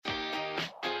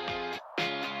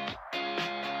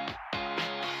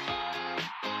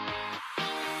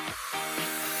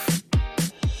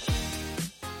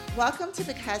Welcome to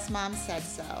Because Mom Said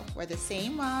So. We're the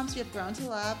same moms you have grown to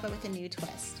love, but with a new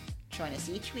twist. Join us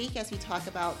each week as we talk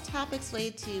about topics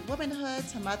related to womanhood,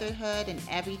 to motherhood, and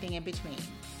everything in between.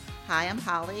 Hi, I'm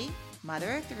Holly,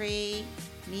 mother of three,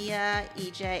 Mia,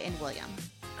 EJ, and William.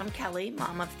 I'm Kelly,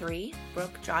 mom of three,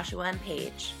 Brooke, Joshua, and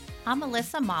Paige. I'm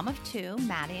Melissa, mom of two,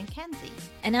 Maddie and Kenzie.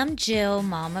 And I'm Jill,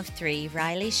 mom of three,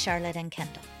 Riley, Charlotte, and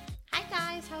Kendall. Hi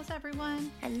guys, how's everyone?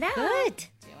 Hello. Good.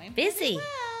 Doing Busy. well.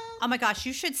 Oh my gosh,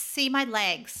 you should see my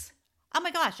legs. Oh my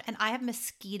gosh, and I have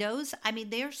mosquitoes. I mean,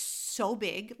 they're so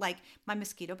big, like my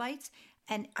mosquito bites.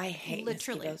 And I hate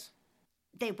literally, mosquitoes.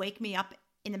 they wake me up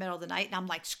in the middle of the night and I'm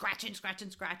like scratching.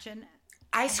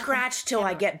 I scratch till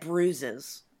I get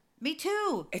bruises. Me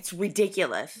too. It's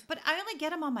ridiculous. But I only get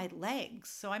them on my legs,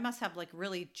 so I must have like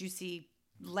really juicy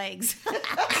legs.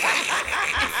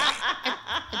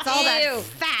 It's all that Ew.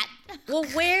 fat. Well,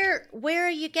 where are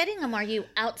you getting them? Are you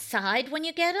outside when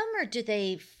you get them, or do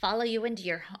they follow you into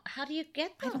your home? How do you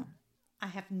get them? I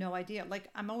have no idea. Like,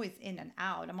 I'm always in and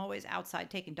out. I'm always outside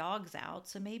taking dogs out.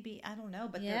 So maybe, I don't know,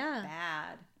 but Yeah. they're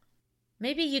bad.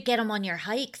 Maybe you get them on your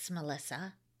hikes,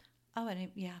 Melissa. Oh, and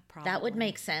yeah, probably. That would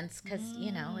make sense because,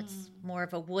 it's more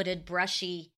of a wooded,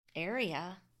 brushy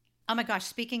area. Oh my gosh,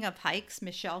 speaking of hikes,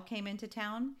 Michelle came into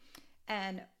town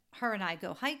and her and I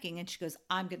go hiking and she goes,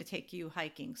 I'm going to take you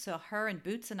hiking. So her and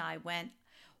Boots and I went,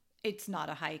 it's not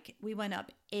a hike. We went up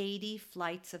 80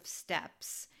 flights of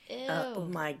steps. Ew. Oh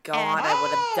my God, I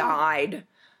would have died.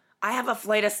 I have a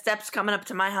flight of steps coming up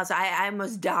to my house. I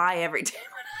almost die every day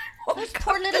when I walk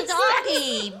Poor up little the steps.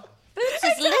 doggy. Boots is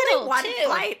It's only little, one too.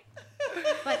 flight.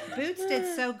 But Boots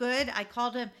did so good. I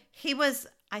called him.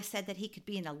 I said that he could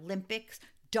be an Olympics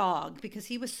dog because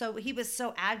he was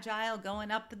so agile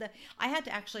going up I had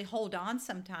to actually hold on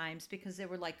sometimes because there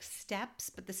were like steps,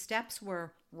 but the steps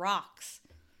were rocks.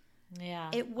 Yeah.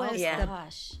 It was yeah.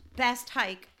 Gosh. Best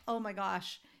hike. Oh my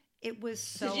gosh. It was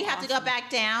so Did you have to go awesome. back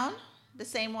down the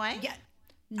same way? Yeah.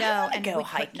 No, wanna and go we couldn't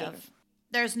hiking. have.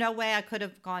 There's no way I could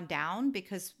have gone down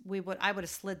because I would have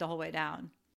slid the whole way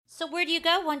down. So where do you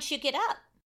go once you get up?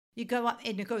 You go up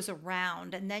and it goes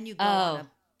around and then you go on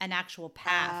an actual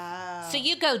path. So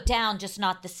you go down, just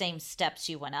not the same steps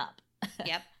you went up.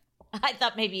 Yep. I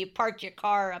thought maybe you parked your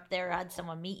car up there or had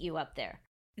someone meet you up there.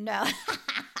 No.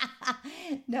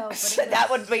 No. But So it that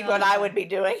was would be so what I fun. would be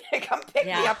doing. Come pick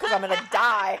me Yeah. up because I'm going to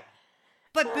die.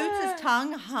 But Boots'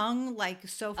 tongue hung like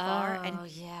so far. Oh,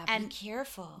 yeah. and Be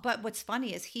careful. But what's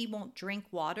funny is he won't drink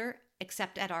water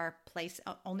except at our place,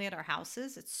 only at our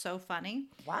houses. It's so funny.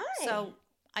 Why? So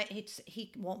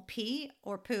he won't pee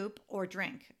or poop or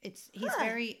drink.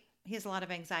 He has a lot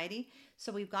of anxiety.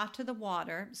 So we got to the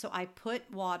water. So I put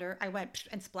water. I went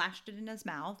and splashed it in his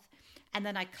mouth, and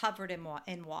then I covered him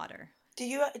in water. Did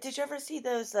you ever see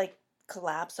those like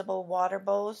collapsible water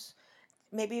bowls?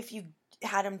 Maybe if you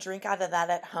had him drink out of that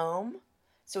at home,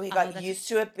 so he got that's used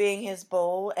to it being his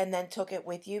bowl, and then took it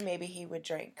with you, maybe he would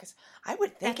drink. Because I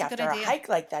would think That's a good after a idea. hike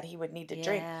like that, he would need to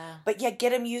drink. Yeah. But yeah,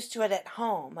 get him used to it at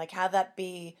home. Like have that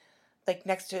be like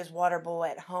next to his water bowl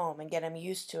at home, and get him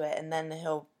used to it, and then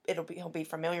he'll be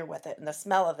familiar with it, and the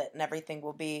smell of it, and everything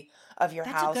will be of your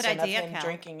That's a house good and idea, of him Cal.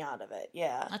 drinking out of it.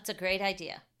 Yeah. That's a great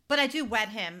idea. But I do wet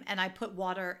him, and I put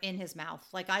water in his mouth.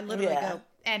 Like I literally Yeah. go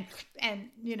and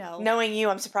Knowing you,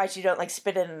 I'm surprised you don't like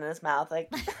spit it in his mouth.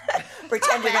 Like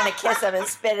pretend you're gonna kiss him and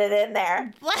spit it in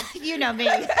there. you know me.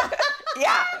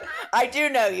 Yeah, I do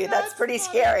know you. That's pretty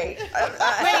scary. Wait,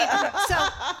 so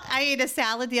I ate a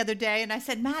salad the other day, and I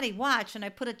said, Maddie, watch. And I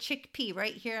put a chickpea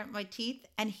right here at my teeth,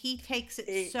 and he takes it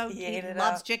He he ate it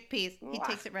loves up. chickpeas. He Wow.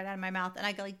 takes it right out of my mouth, and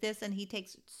I go like this, and he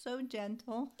takes it so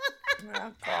gentle.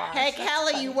 Oh, gosh. Hey,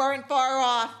 Kelly, you weren't far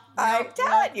off. I'm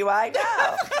telling you, I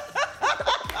know.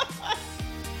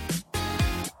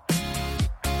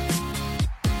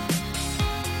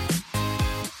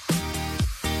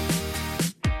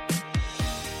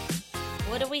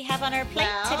 What do we have on our plate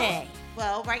today?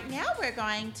 Well, right now we're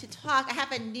going to talk. I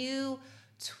have a new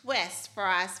twist for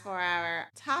us for our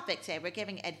topic today. We're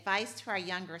giving advice to our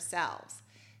younger selves.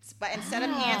 But instead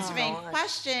of answering gosh.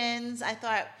 questions, I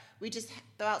thought we just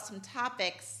throw out some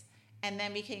topics and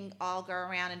then we can all go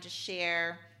around and just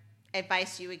share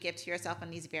advice you would give to yourself on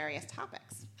these various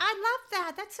topics. I love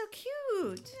that. That's so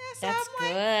cute. Yeah, so That's I'm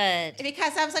like, good.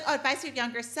 because I was like, advice to your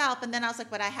younger self. And then I was like,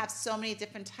 but I have so many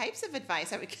different types of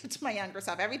advice I would give to my younger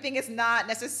self. Everything is not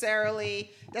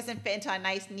necessarily, doesn't fit into a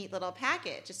nice, neat little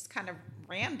package. It's kind of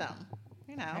random,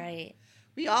 Right.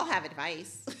 We all have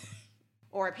advice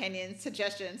or opinions,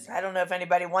 suggestions. I don't know if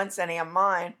anybody wants any of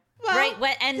mine. Well,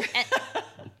 Right.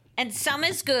 And some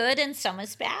is good and some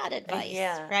is bad advice.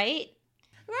 Yeah. Right.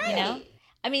 right. You know?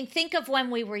 I mean, think of when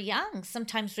we were young.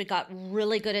 Sometimes we got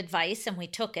really good advice and we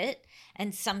took it.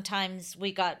 And sometimes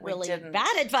we got really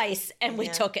bad advice and we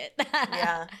took it.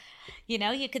 Yeah. You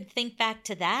know, you could think back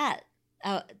to that,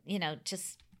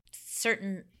 just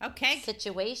certain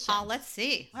situations. Let's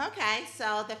see. Okay,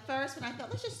 so the first one I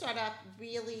thought, let's just start off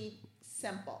really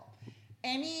simple.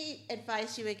 Any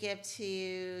advice you would give to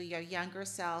your younger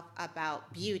self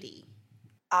about beauty?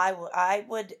 I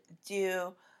would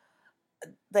do,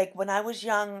 like, when I was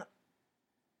young,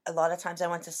 a lot of times I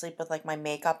went to sleep with, like, my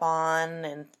makeup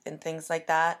on and things like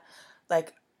that.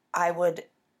 Like, I would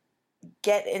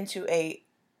get into a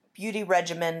beauty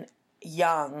regimen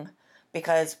young,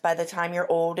 because by the time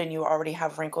you're old and you already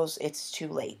have wrinkles, it's too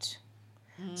late.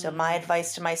 So my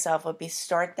advice to myself would be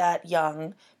start that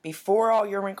young before all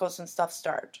your wrinkles and stuff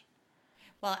start.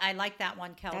 Well, I like that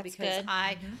one, Kel, That's because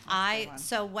good.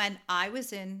 So when I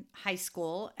was in high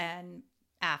school and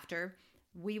after,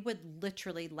 we would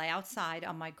literally lay outside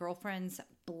on my girlfriend's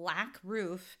black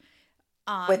roof.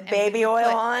 With baby oil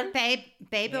on? Baby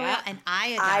oil and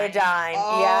iodine. Iodine,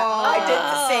 yeah. I did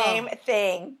the same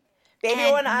thing. Baby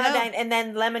oil and iodine, and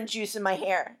then lemon juice in my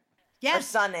hair. Yes. Or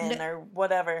sun in, or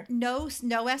whatever. No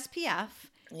SPF.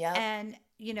 Yeah. And,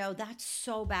 that's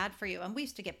so bad for you. And we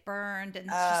used to get burned, and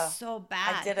it's just so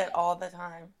bad. I did it all the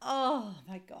time. Oh,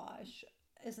 my gosh.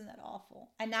 Isn't that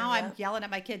awful? And now I'm yelling at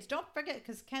my kids, don't forget,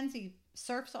 because Kenzie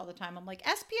surfs all the time. I'm like,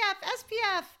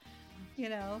 SPF.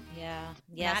 Yeah.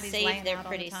 Maddie's Save laying their out all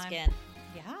pretty the time. skin.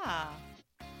 Yeah.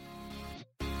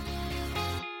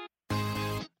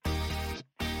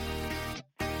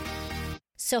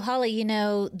 So, Holly,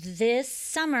 this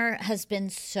summer has been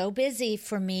so busy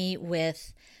for me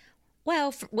with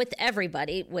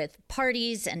everybody, with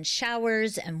parties and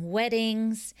showers and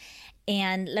weddings.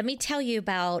 And let me tell you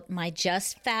about my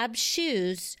Just Fab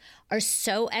shoes are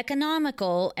so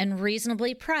economical and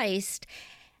reasonably priced.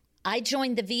 I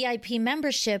joined the VIP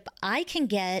membership. I can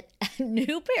get a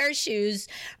new pair of shoes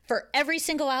for every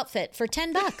single outfit for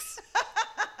 $10.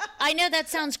 I know that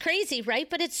sounds crazy, right?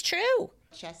 But it's true.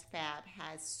 Just Fab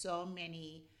has so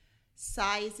many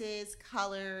sizes,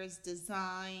 colors,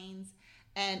 designs,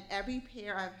 and every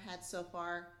pair I've had so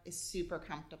far is super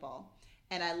comfortable.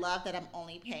 And I love that I'm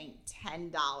only paying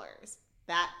 $10.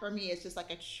 That for me is just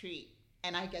like a treat.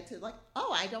 And I get to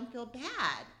I don't feel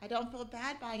bad. I don't feel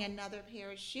bad buying another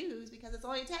pair of shoes because it's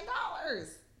only $10.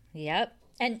 Yep.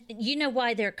 And you know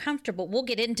why they're comfortable. We'll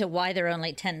get into why they're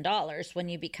only $10 when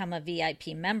you become a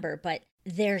VIP member, but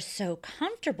they're so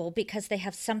comfortable because they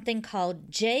have something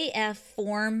called JF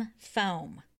Form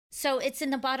Foam. So it's in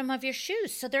the bottom of your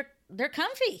shoes. So they're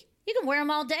comfy. You can wear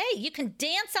them all day. You can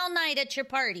dance all night at your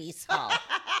parties. Oh.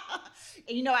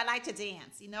 I like to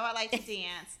dance.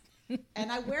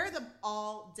 And I wear them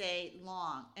all day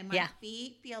long. And my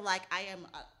feet feel like I am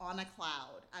on a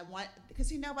cloud.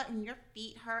 Because you know what? When your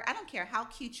feet hurt, I don't care how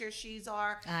cute your shoes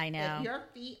are. I know. If your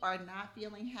feet are not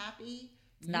feeling happy,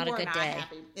 not a good day.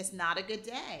 Happy. It's not a good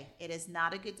day. It is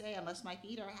not a good day unless my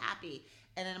feet are happy.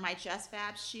 And in my Just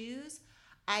Fab shoes,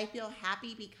 I feel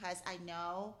happy because I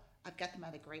know I've got them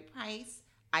at a great price.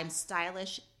 I'm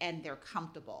stylish and they're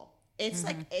comfortable. It's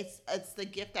like it's the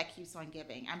gift that keeps on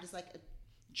giving. I'm just like a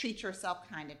treat yourself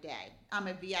kind of day. I'm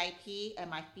a VIP and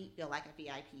my feet feel like a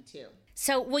VIP too.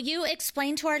 So will you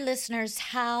explain to our listeners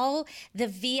how the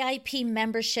VIP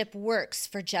membership works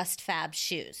for Just Fab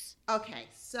shoes? Okay,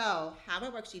 so how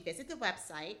it works, you visit the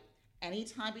website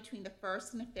anytime between the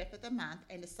 1st and the 5th of the month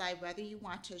and decide whether you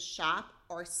want to shop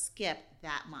or skip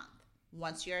that month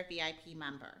once you're a VIP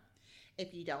member.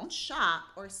 If you don't shop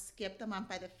or skip the month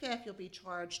by the 5th, you'll be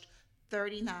charged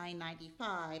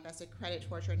 $39.95 as a credit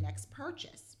towards your next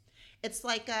purchase. It's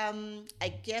like a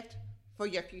gift for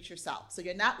your future self. So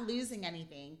you're not losing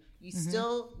anything. You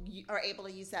still are able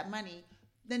to use that money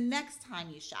the next time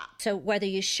you shop. So whether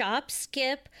you shop,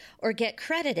 skip, or get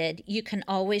credited, you can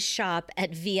always shop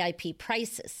at VIP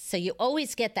prices. So you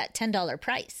always get that $10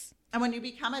 price. And when you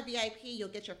become a VIP, you'll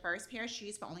get your first pair of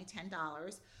shoes for only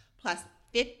 $10, plus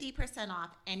 50%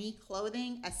 off any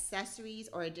clothing, accessories,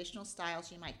 or additional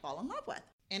styles you might fall in love with.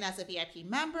 And as a VIP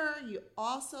member, you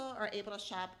also are able to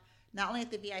shop not only at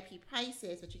the VIP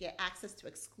prices, but you get access to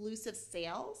exclusive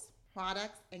sales,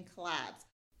 products, and collabs.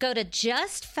 Go to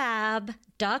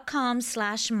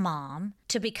justfab.com/mom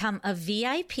to become a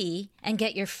VIP and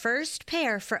get your first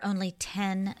pair for only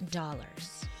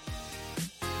 $10.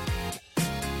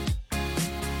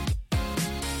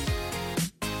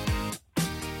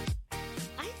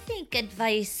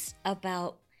 Advice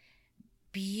about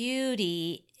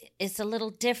beauty is a little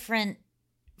different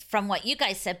from what you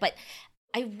guys said, but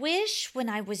I wish when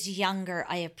I was younger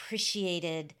I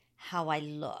appreciated how I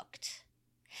looked.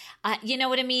 You know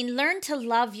what I mean? Learn to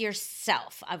love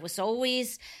yourself. I was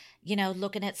always,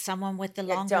 looking at someone with the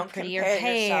longer, don't prettier compare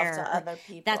hair. yourself to other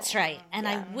people. That's right. And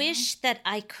I wish that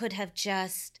I could have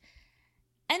just,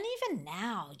 and even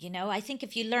now, I think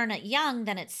if you learn it young,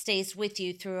 then it stays with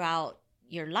you throughout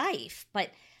your life.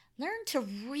 But learn to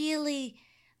really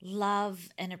love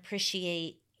and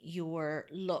appreciate your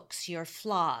looks, your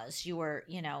flaws, your,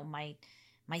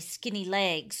 my skinny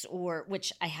legs, or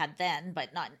which I had then,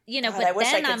 but not, God, but I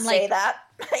wish then I could I'm say like, that.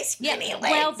 My skinny legs.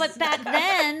 well, but back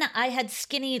then I had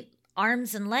skinny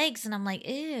arms and legs, and I'm like,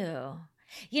 ew.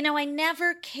 I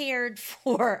never cared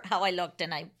for how I looked,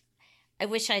 and I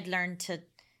wish I'd learned to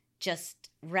just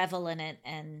revel in it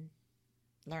and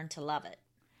learn to love it.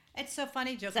 It's so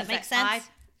funny, Joe. Does that make sense?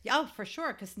 Oh, for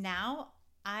sure. Because now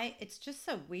it's just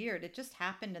so weird. It just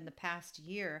happened in the past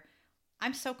year.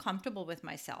 I'm so comfortable with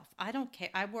myself. I don't care.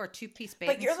 I wore a 2-piece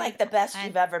bathing But you're suit, like the best and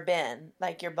you've ever been,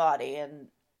 like your body. And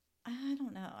I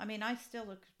don't know. I mean, I still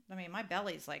look. I mean, my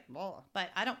belly's like, whoa, but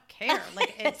I don't care.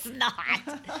 Like It's not.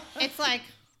 it's like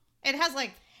it has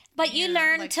like. But you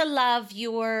learn like, to love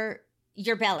your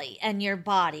belly and your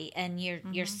body and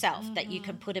yourself, that you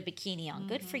can put a bikini on.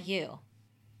 Good for you.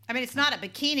 I mean, it's not a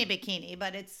bikini,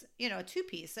 but it's a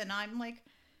 2-piece, and I'm like,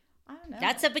 I don't know.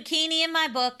 That's a bikini in my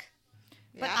book.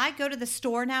 But Yeah. I go to the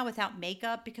store now without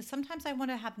makeup because sometimes I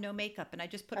want to have no makeup, and I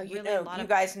just put you really a lot you of.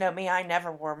 guys know me. I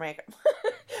never wore makeup.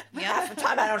 Yeah. Half the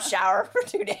time I don't shower for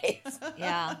 2 days.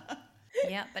 Yeah.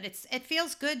 Yeah, but it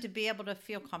feels good to be able to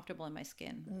feel comfortable in my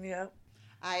skin. Yeah.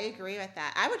 I agree with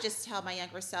that. I would just tell my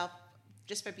younger self,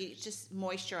 just for beauty, just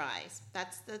moisturize.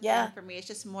 That's the thing for me. It's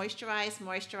just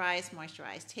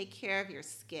moisturize. Take care of your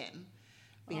skin.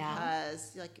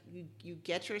 Because you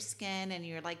get your skin and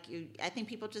you're like I think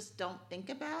people just don't think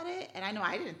about it, and I know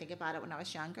I didn't think about it when I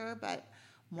was younger, but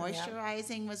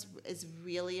moisturizing is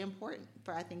really important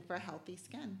for a healthy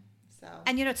skin. So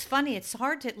And it's funny. It's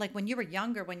hard to when you were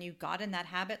younger, when you got in that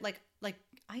habit. Like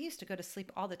I used to go to sleep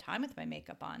all the time with my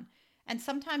makeup on, and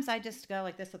sometimes I just go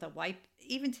like this with a wipe.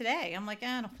 Even today, I'm like,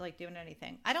 I don't feel like doing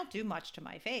anything. I don't do much to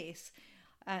my face,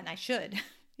 and I should,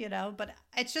 but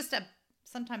it's just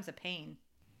sometimes a pain.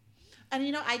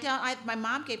 And my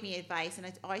mom gave me advice, and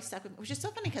it always stuck with me, which is so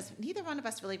funny because neither one of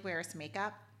us really wears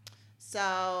makeup.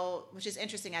 So, which is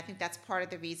interesting. I think that's part of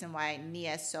the reason why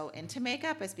Nia is so into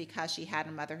makeup, is because she had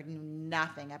a mother who knew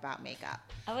nothing about makeup.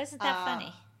 Oh, isn't that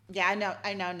funny? Yeah,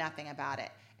 I know nothing about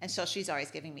it, and so she's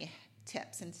always giving me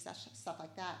tips and stuff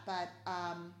like that. But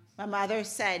my mother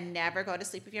said never go to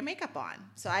sleep with your makeup on.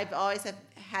 So I've always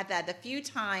had that. The few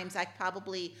times I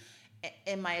probably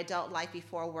in my adult life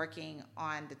before working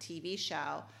on the TV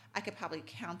show, I could probably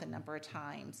count the number of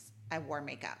times I wore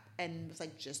makeup, and it was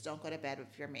like, just don't go to bed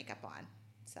with your makeup on.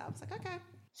 So I was like, okay.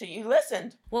 So you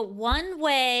listened. Well, one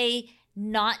way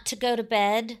not to go to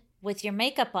bed with your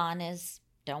makeup on is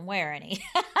don't wear any.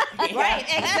 Right,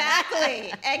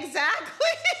 exactly.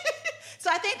 So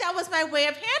I think that was my way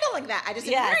of handling that. I just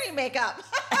didn't wear any makeup.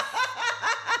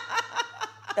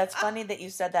 That's funny that you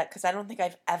said that, because I don't think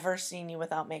I've ever seen you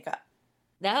without makeup.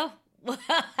 No.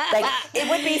 Like, it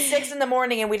would be 6 a.m.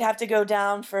 and we'd have to go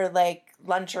down for like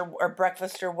lunch or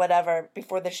breakfast or whatever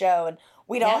before the show, and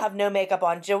we'd all have no makeup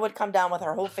on. Jill would come down with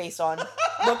her whole face on,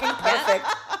 looking perfect.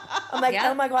 I'm like,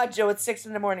 oh my God, Jill, it's 6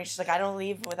 a.m. She's like, I don't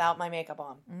leave without my makeup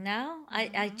on. No,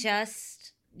 I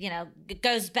just, it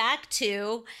goes back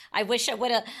to, I wish I would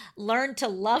have learned to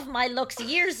love my looks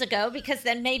years ago, because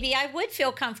then maybe I would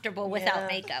feel comfortable without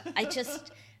makeup. I just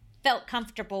felt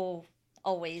comfortable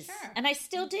always. Sure. And I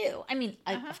still do. I mean,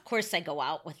 of course I go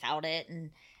out without it and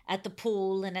at the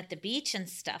pool and at the beach and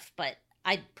stuff, but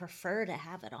I'd prefer to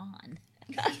have it on.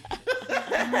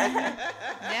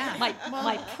 Yeah.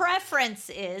 My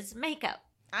preference is makeup.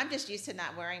 I'm just used to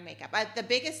not wearing makeup. The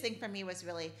biggest thing for me was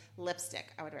really lipstick.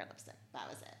 I would wear lipstick. That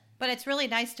was it. But it's really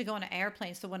nice to go on an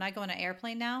airplane. So when I go on an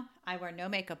airplane now, I wear no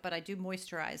makeup, but I do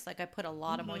moisturize. Like I put a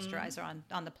lot of moisturizer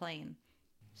on the plane.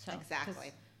 So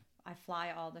Exactly. I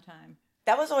fly all the time.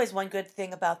 That was always one good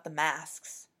thing about the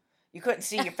masks. You couldn't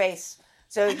see your face.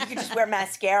 So you could just wear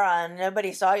mascara and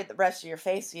nobody saw the rest of your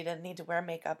face. So you didn't need to wear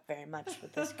makeup very much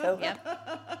with this COVID.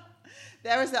 Yep.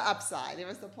 There was the upside. There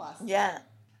was the plus. Yeah.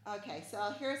 Okay,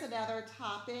 so here's another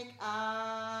topic.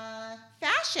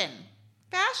 Fashion.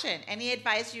 Any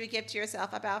advice you would give to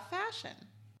yourself about fashion?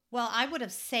 Well, I would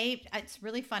have saved. It's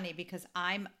really funny because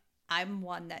I'm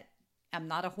one that I'm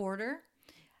not a hoarder.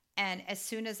 And as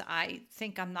soon as I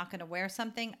think I'm not going to wear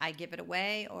something, I give it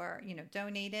away or,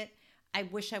 donate it. I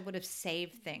wish I would have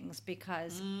saved things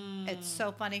because it's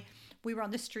so funny. We were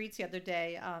on the streets the other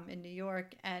day in New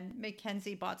York, and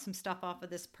Mackenzie bought some stuff off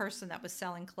of this person that was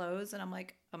selling clothes. And I'm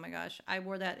like, oh my gosh, I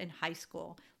wore that in high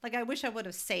school. Like, I wish I would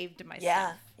have saved myself.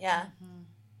 Yeah, yeah.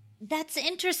 That's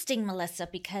interesting, Melissa,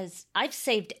 because I've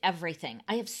saved everything.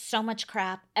 I have so much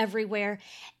crap everywhere,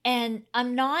 and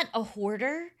I'm not a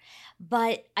hoarder,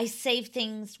 but I save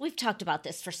things. We've talked about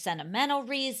this for sentimental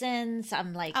reasons.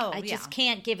 I'm like, I just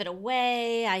can't give it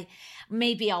away.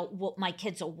 My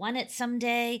kids will want it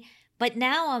someday. But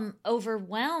now I'm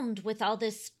overwhelmed with all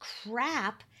this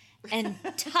crap and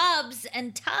tubs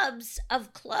and tubs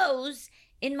of clothes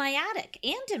in my attic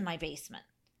and in my basement.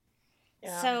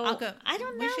 Yeah. So I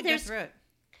don't know. We should go through it.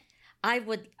 I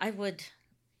would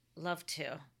love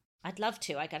to. I'd love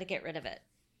to. I got to get rid of it.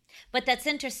 But that's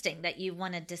interesting that you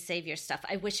wanted to save your stuff.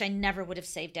 I wish I never would have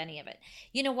saved any of it.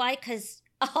 You know why? Because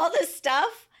all this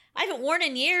stuff I haven't worn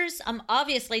in years. I'm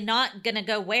obviously not going to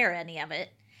go wear any of it.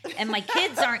 And my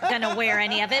kids aren't going to wear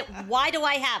any of it. Why do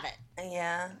I have it?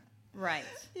 Yeah. Right.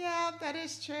 Yeah, that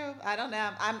is true. I don't know.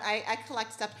 I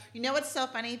collect stuff. You know what's so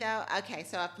funny though? Okay,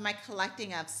 so if my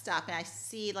collecting of stuff, and I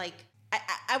see like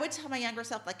I would tell my younger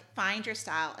self, like, find your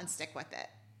style and stick with it.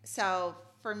 So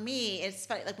for me, it's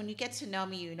funny. Like, when you get to know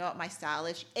me, you know what my style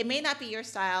is. It may not be your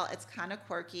style. It's kind of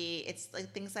quirky. It's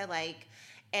like things I like.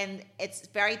 And it's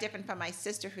very different from my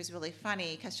sister, who's really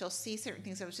funny, because she'll see certain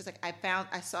things. So she's like,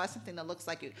 I saw something that looks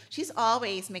like you. She's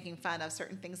always making fun of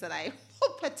certain things that I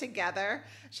will put together.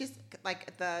 She's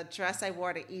like, the dress I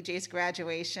wore to EJ's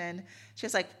graduation.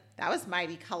 She's like, that was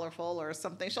mighty colorful or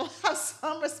something. She'll have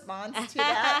some response to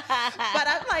that.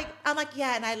 But I'm like,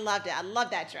 yeah, and I loved it. I love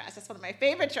that dress. That's one of my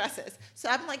favorite dresses. So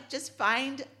I'm like, just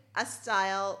find a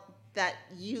style that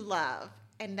you love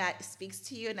and that speaks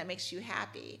to you and that makes you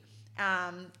happy.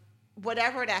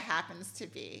 Whatever that happens to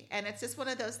be. And it's just one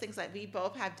of those things, like, we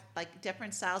both have like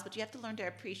different styles, but you have to learn to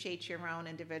appreciate your own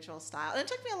individual style. And it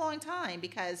took me a long time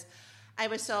because I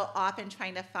was so often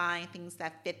trying to find things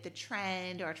that fit the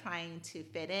trend or trying to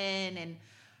fit in, and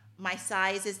my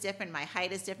size is different, my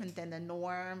height is different than the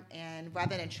norm, and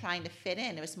rather than trying to fit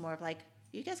in, it was more of like,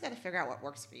 you guys got to figure out what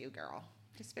works for you, girl.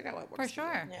 Just figure out what works for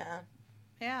sure. you.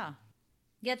 Yeah.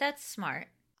 Yeah, that's smart.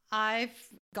 I've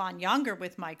gone younger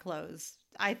with my clothes,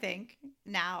 I think,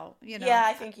 now, you know. Yeah,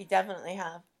 I think you definitely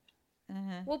have.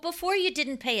 Well, before you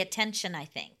didn't pay attention, I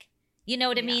think. You know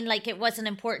what I mean? Like, it wasn't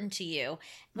important to you,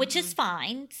 which is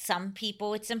fine. Some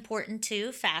people it's important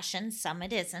to, fashion, some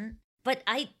it isn't. But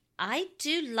I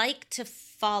do like to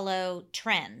follow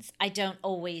trends. I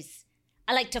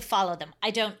like to follow them. I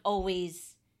don't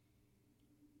always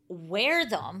wear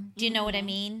them. Do you know what I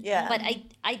mean? Yeah. But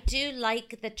I do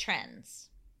like the trends.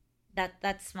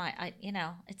 That's my,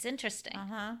 it's interesting.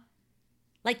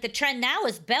 Like, the trend now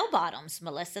is bell bottoms,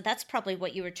 Melissa. That's probably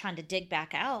what you were trying to dig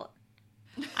back out.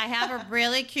 I have a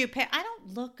really cute pair. I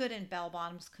don't look good in bell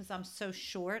bottoms because I'm so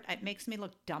short. It makes me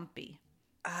look dumpy.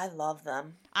 I love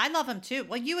them. I love them too.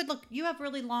 Well, you have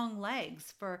really long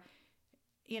legs for,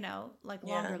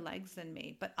 longer legs than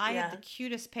me. But I have the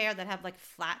cutest pair that have like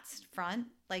flat front,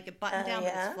 like a button down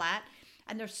but it's flat.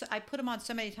 And I put them on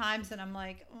so many times, and I'm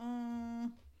like,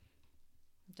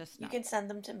 just no. You can send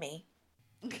them to me.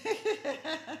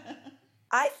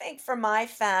 I think for my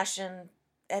fashion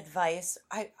advice,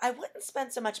 I wouldn't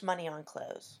spend so much money on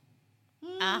clothes.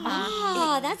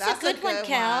 Oh, that's a good one,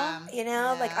 Kel. You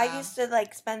know, like, I used to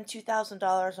spend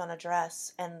 $2,000 on a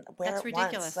dress and wear That's it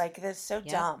ridiculous. once. Like, that's so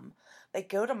dumb. Like,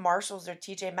 go to Marshalls or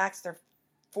TJ Maxx, they're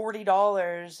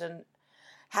 $40 and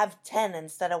have 10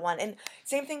 instead of 1. And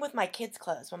same thing with my kids'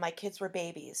 clothes. When my kids were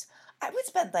babies, I would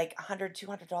spend like $100,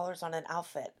 $200 on an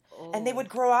outfit, and they would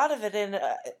grow out of it, and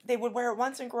they would wear it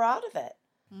once and grow out of it.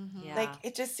 Yeah. Like,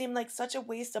 it just seemed like such a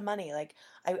waste of money. Like,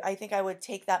 I think I would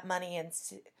take that money and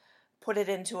put it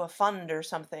into a fund or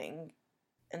something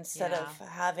instead of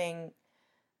having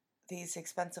these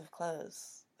expensive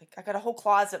clothes. Like, I got a whole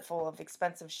closet full of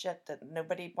expensive shit that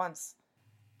nobody wants.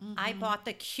 I bought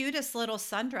the cutest little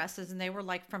sundresses, and they were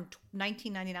like from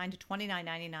 $19.99 to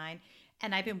 $29.99.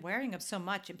 And I've been wearing them so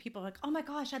much, and people are like, "Oh my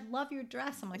gosh, I love your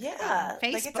dress." I'm like, "Yeah,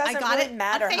 Facebook. Like, it doesn't really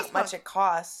matter how much it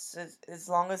costs, as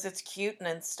long as it's cute and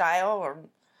in style." Or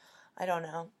I don't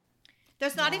know.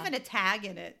 There's not even a tag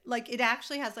in it. Like, it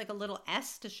actually has like a little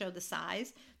S to show the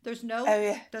size. There's no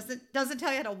doesn't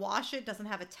tell you how to wash it. Doesn't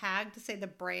have a tag to say the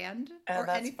brand or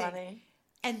that's anything. Funny.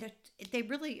 And they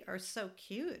really are so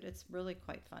cute. It's really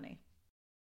quite funny.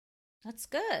 That's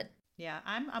good. Yeah,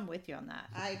 I'm with you on that.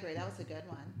 I agree. That was a good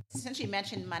one. Since you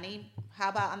mentioned money, how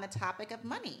about on the topic of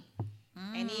money?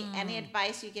 Any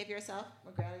advice you give yourself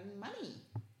regarding money?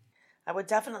 I would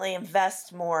definitely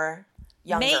invest more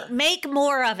younger. Make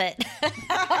more of it.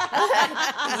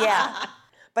 Yeah.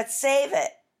 but save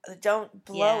it. Don't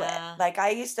blow Yeah. it. Like I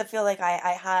used to feel like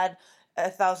I had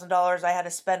 $1,000, I had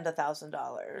to spend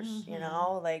 $1,000. You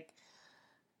know, like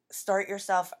start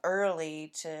yourself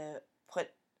early to put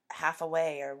half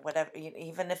away or whatever.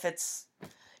 Even if it's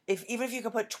even if you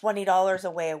could put $20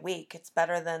 away a week, it's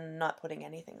better than not putting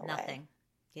anything away. Nothing.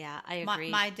 Yeah, I agree.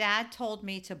 My dad told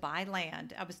me to buy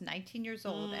land. I was 19 years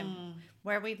old, and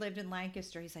where we lived in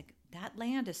Lancaster, he's like, that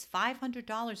land is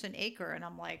 $500 an acre. And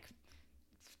I'm like,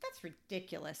 that's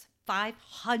ridiculous.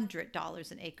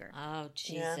 $500 an acre. Oh,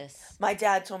 Yeah. Jesus. My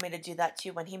dad told me to do that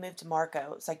too when he moved to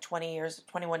Marco. It's like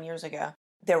 21 years ago.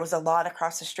 There was a lot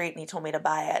across the street and he told me to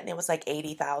buy it and it was like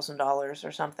 $80,000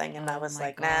 or something. And I was my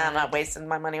like, nah, I'm not God. wasting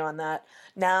my money on that.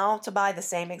 Now to buy the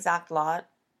same exact lot,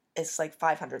 it's like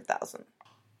 500,000.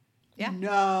 Yeah.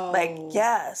 No. Like,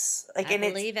 yes. Like, I and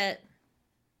it's, believe it.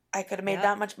 I could have made Yep.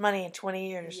 that much money in 20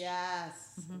 years. Yes.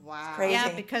 Wow. crazy.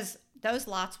 Yeah, because those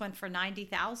lots went for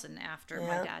 90,000 after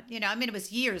my Yeah. dad. You know, I mean, it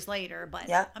was years later, but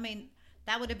Yeah. I mean,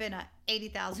 that would have been a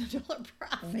 $80,000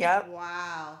 profit. Yep.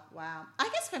 Wow. Wow. I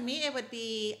guess for me, it would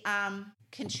be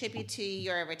contribute to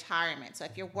your retirement. So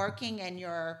if you're working and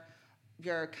your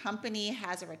company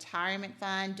has a retirement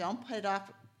fund, don't put it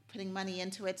off putting money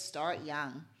into it. Start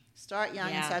young. Start young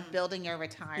and Yeah. start building your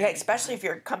retirement. Yeah, especially fund. if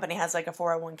your company has like a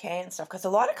 401k and stuff, because a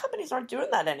lot of companies aren't doing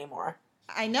that anymore.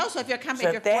 I know. So if your company, So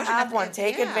if if they you're fortunate have enough- one,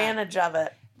 take yeah. advantage of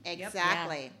it.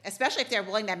 Exactly. Especially if they're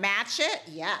willing to match it.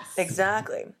 Yes.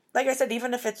 Exactly. Like I said,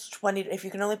 even if it's if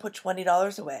you can only put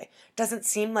 $20 away, doesn't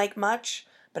seem like much,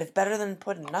 but it's better than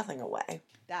putting nothing away.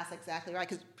 That's exactly right.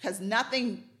 Because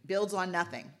nothing builds on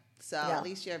nothing. So Yeah. at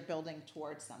least you're building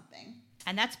towards something.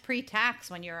 And that's pre-tax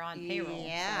when you're on payroll.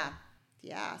 Yeah.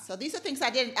 Yeah. So these are things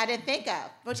I didn't think of.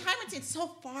 Retirement seems so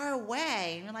far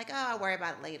away. And you're like, oh, I'll worry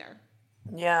about it later.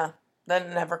 Yeah, then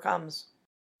it never comes.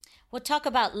 We'll talk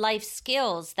about life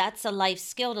skills. That's a life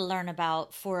skill to learn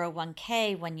about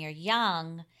 401k when you're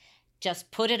young.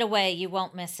 Just put it away. You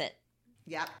won't miss it.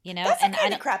 Yep. You know, That's the I kind of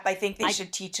don't- crap I think they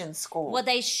should teach in school. Well,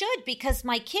 they should, because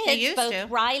my kids, used both to.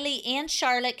 Riley and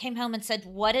Charlotte, came home and said,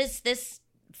 what is this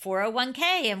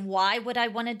 401k and why would I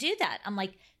want to do that? I'm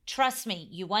like, trust me,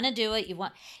 you want to do it.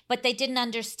 But they didn't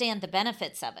understand the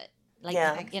benefits of it. Like,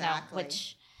 Yeah. you know,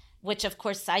 Exactly. which of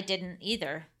course I didn't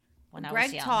either when I was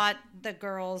Greg young. taught the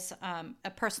girls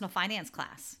a personal finance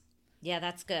class. Yeah,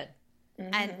 that's good.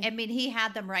 And I mean, he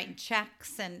had them writing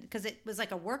checks, and because it was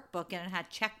like a workbook, and it had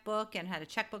checkbook and had a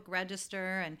checkbook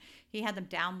register, and he had them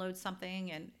download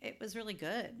something, and it was really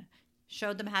good.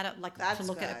 Showed them how to That's to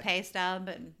look at a good. pay stub,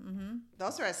 and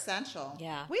Those are essential.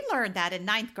 Yeah. we learned that in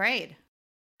 9th grade.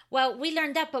 Well, we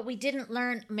learned that, but we didn't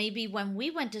learn, maybe when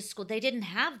we went to school, they didn't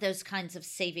have those kinds of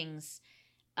savings.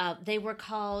 They were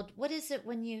called, what is it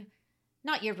when you,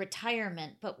 not your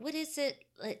retirement, but what is it,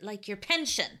 like your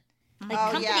pension? Like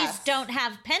Oh, companies yes. don't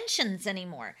have pensions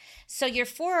anymore. So your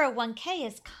 401k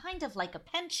is kind of like a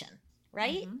pension,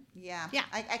 right? Yeah. Yeah.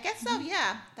 I guess so.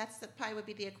 Yeah. Probably would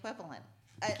be the equivalent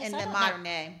in I the don't modern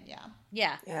day. Yeah.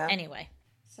 Yeah. Yeah. Anyway.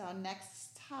 So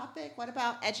next topic, what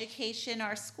about education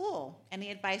or school? Any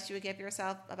advice you would give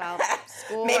yourself about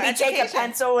school or Maybe take a education?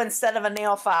 pencil instead of a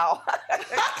nail file.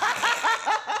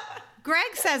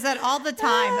 Greg says that all the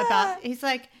time about. He's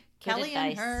like Kelly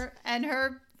advice. and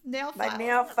her nail file. My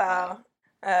nail file.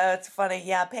 It's funny.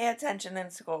 Yeah, pay attention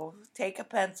in school. Take a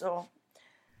pencil.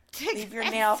 Leave your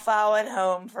nail file at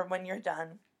home for when you're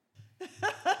done. It's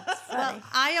Well, funny.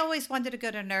 I always wanted to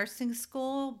go to nursing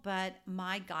school, but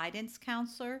my guidance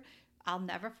counselor, I'll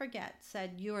never forget,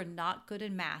 said, you are not good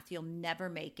in math. You'll never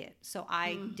make it. So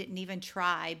I didn't even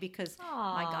try because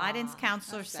my guidance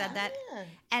counselor that's said sad. that. Yeah.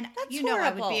 And That's you know,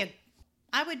 horrible.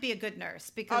 I would be a good nurse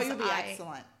Oh, because you'll be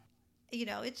excellent. you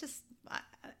know, it's just,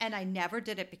 and I never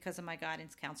did it because of my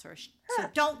guidance counselor. So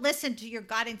don't listen to your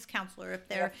guidance counselor if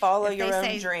Yeah, they're follow if they your own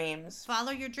say, dreams.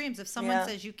 Follow your dreams. If someone Yeah.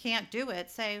 says you can't do it,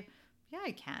 say, yeah,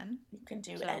 I can. You can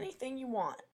do So- anything you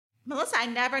want. Melissa, I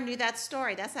never knew that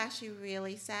story. That's actually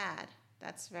really sad.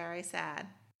 That's very sad.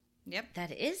 Yep.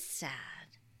 That is sad.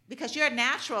 Because you're a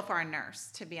natural for a nurse,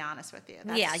 to be honest with you.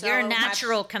 That's yeah, so you're much-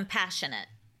 natural compassionate.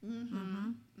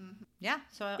 Yeah.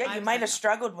 So Yeah, I you was might like, have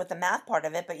struggled with the math part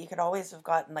of it, but you could always have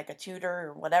gotten like a tutor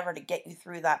or whatever to get you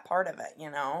through that part of it,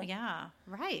 you know? Yeah,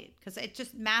 right.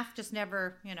 Because math just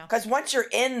never, you know. Because once you're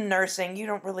in nursing, you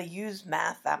don't really use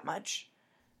math that much.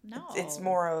 No. It's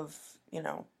more of, you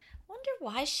know, Wonder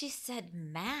why she said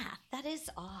math. That is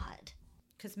odd.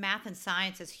 Because math and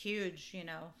science is huge, you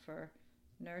know, for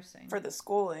nursing. for the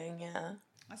schooling, yeah.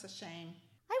 That's a shame.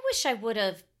 I wish I would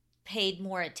have paid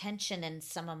more attention in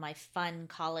some of my fun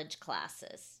college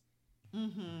classes.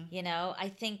 You know, I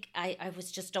think I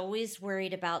was just always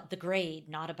worried about the grade,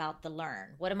 not about the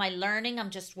learn. What am I learning? I'm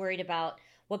just worried about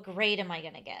what grade am I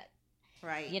going to get?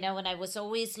 Right. You know, and I was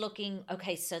always looking,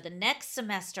 okay, so the next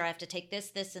semester I have to take this,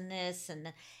 this, and this.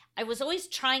 And I was always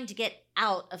trying to get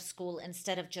out of school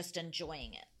instead of just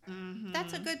enjoying it.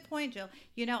 That's a good point, Jill.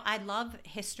 You know, I love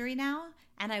history now,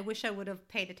 and I wish I would have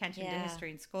paid attention to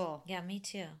history in school. Yeah, me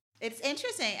too. It's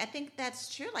interesting. I think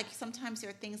that's true. Like sometimes there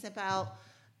are things about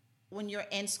when you're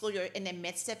in school, you're in the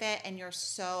midst of it and you're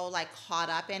so like caught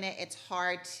up in it, it's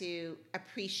hard to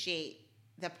appreciate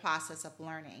the process of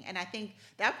learning. And I think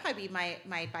that would probably be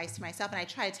my advice to myself. And I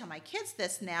try to tell my kids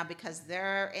this now because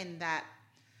they're in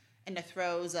the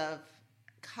throes of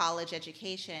college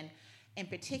education in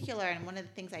particular. And one of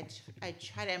the things I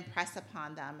try to impress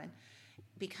upon them, and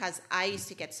because I used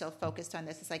to get so focused on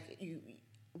this, it's like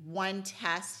one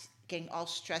test, getting all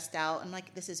stressed out. I'm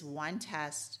like, this is one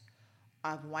test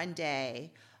of one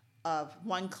day of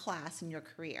one class in your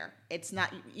career. It's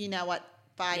not, you know what,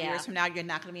 5 years from now, you're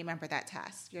not going to remember that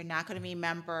test. You're not going to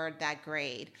remember that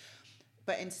grade.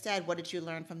 But instead, what did you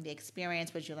learn from the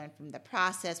experience? What did you learn from the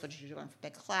process? What did you learn from the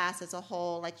class as a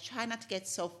whole? Like, try not to get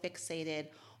so fixated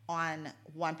on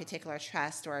one particular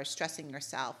test or stressing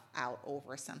yourself out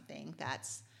over something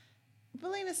that's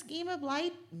really, in the scheme of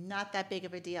life, not that big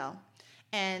of a deal.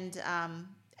 And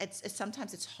it's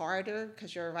sometimes it's harder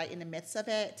because you're right in the midst of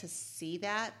it to see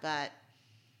that, but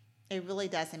it really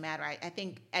doesn't matter. I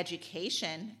think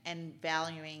education and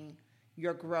valuing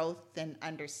your growth and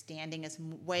understanding is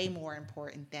way more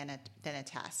important than a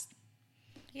test.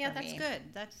 Yeah, that's good.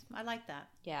 I like that.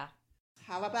 Yeah.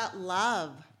 How about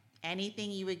love?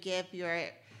 Anything you would give your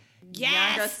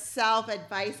younger self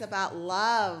advice about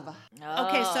love?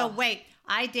 Okay, so wait.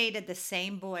 I dated the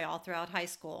same boy all throughout high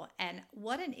school, and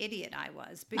what an idiot I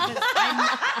was because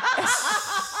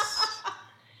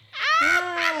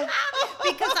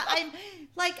I'm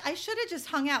like, I should have just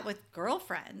hung out with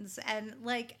girlfriends, and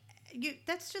like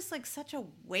that's just like such a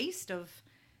waste of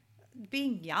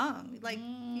being young. Like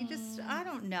you just, I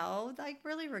don't know, like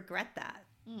really regret that.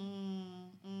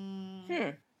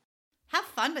 Have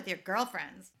fun with your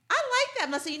girlfriends. I like that,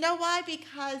 Melissa. You know why?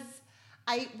 Because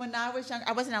when I was young,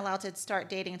 I wasn't allowed to start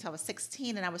dating until I was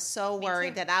 16, and I was so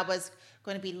worried that I was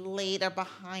going to be later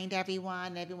behind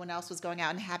everyone. Everyone else was going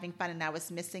out and having fun, and I was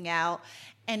missing out.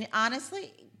 And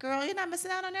honestly, girl, you're not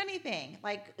missing out on anything.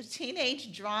 Like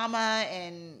teenage drama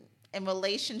and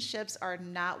relationships are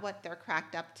not what they're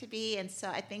cracked up to be. And so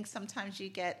I think sometimes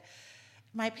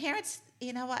my parents,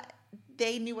 you know what?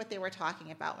 They knew what they were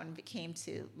talking about when it came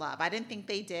to love. I didn't think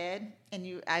they did.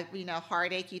 And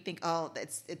heartache, you think, oh,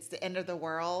 it's the end of the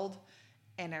world.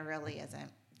 And it really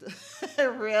isn't.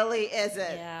 It really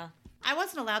isn't. Yeah. I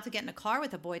wasn't allowed to get in a car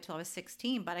with a boy till I was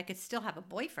 16, but I could still have a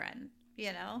boyfriend,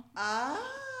 you know? Oh.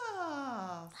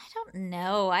 I don't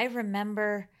know. I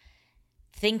remember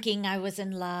thinking I was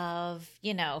in love,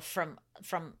 you know, from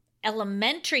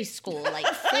elementary school, like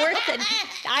fourth and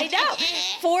fifth,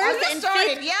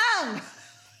 young.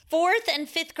 Fourth and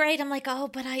fifth grade. I'm like, oh,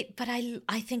 but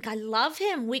I think I love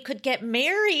him. We could get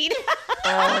married.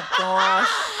 Oh gosh.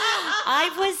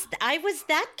 I was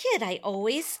that kid. I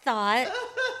always thought.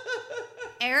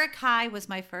 Eric High was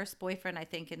my first boyfriend, I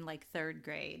think, in like third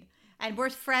grade. And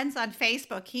we're friends on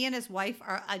Facebook. He and his wife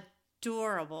are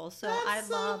adorable. So That's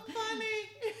so funny.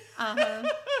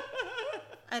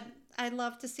 And I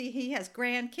love to see he has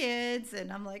grandkids,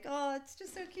 and I'm like, oh, it's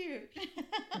just so cute.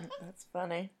 That's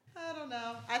funny. I don't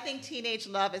know. I think teenage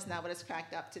love is not what it's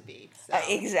cracked up to be. So.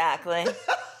 Exactly.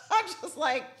 I'm just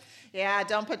like, yeah,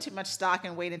 don't put too much stock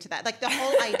and weight into that. Like the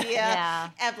whole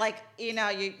idea of like,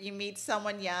 you meet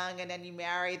someone young and then you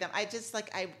marry them. I just like,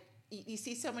 you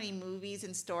see so many movies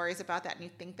and stories about that, and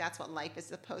you think that's what life is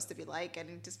supposed to be like, and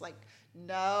you're just like,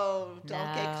 no,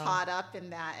 don't get caught up in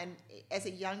that. And as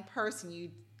a young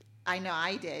person, I know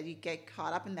I did. You get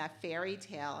caught up in that fairy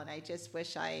tale, and I just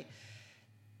wish I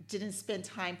didn't spend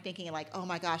time thinking like, oh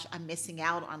my gosh, I'm missing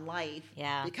out on life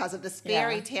because of this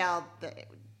fairy tale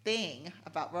thing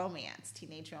about romance,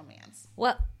 teenage romance.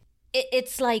 Well,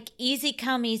 it's like easy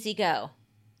come, easy go.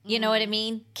 You know what I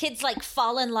mean? Kids like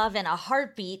fall in love in a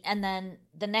heartbeat, and then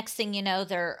the next thing you know,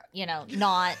 they're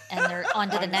not, and they're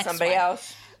on to the next somebody one.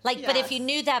 else. Like, but if you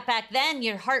knew that back then,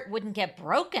 your heart wouldn't get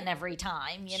broken every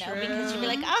time, because you'd be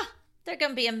like, there are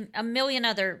going to be a million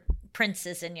other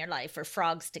princes in your life or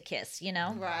frogs to kiss,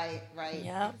 Right.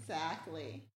 Yeah.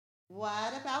 Exactly.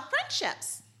 What about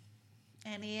friendships?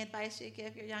 Any advice you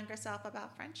give your younger self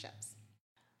about friendships?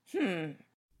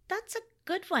 That's a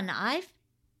good one. I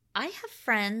have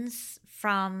friends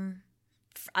from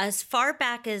as far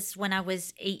back as when I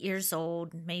was 8 years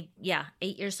old, maybe, yeah,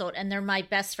 8 years old. And they're my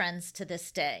best friends to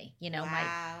this day. You know,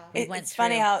 Wow. It's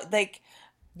funny how, like,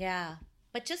 yeah,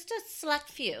 but just a select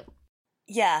few.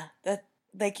 yeah, that,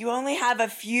 like, you only have a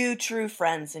few true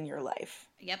friends in your life.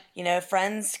 Yep. You know,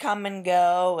 friends come and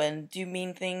go and do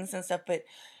mean things and stuff, but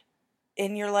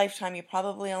in your lifetime, you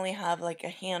probably only have like a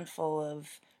handful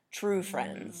of true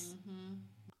friends. Mm-hmm.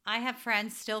 I have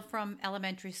friends still from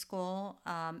elementary school,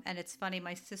 and it's funny.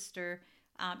 My sister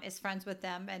is friends with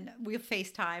them, and we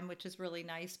FaceTime, which is really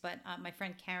nice. But my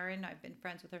friend Karen, I've been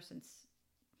friends with her since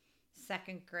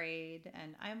second grade,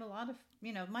 and I have a lot of,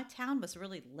 my town was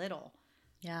really little.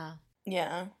 Yeah.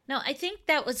 Yeah. No, I think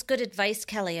that was good advice,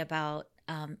 Kelly, about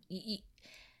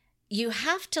you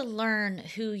have to learn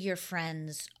who your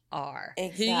friends are,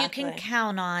 exactly. who you can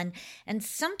count on. And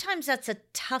sometimes that's a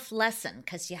tough lesson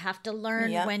because you have to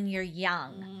learn when you're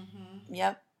young. Mm-hmm.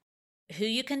 Yep. Who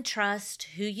you can trust,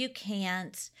 who you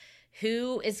can't,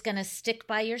 who is going to stick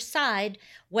by your side,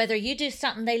 whether you do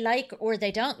something they like or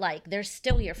they don't like, they're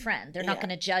still your friend. They're not going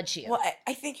to judge you. Well,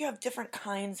 I think you have different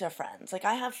kinds of friends. Like,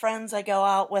 I have friends I go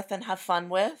out with and have fun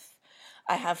with.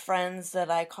 I have friends that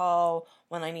I call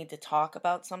when I need to talk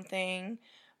about something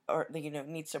or,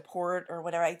 need support or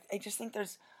whatever. I just think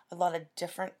there's a lot of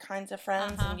different kinds of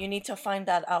friends, and you need to find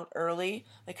that out early,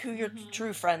 like who your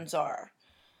true friends are.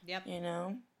 Yep.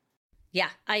 Yeah,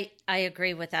 I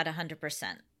agree with that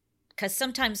 100%. Because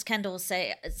sometimes Kendall will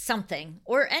say something,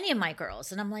 or any of my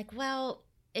girls, and I'm like, well,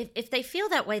 if they feel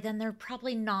that way, then they're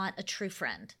probably not a true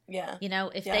friend. Yeah.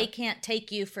 If they can't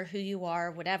take you for who you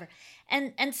are, whatever.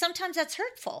 And sometimes that's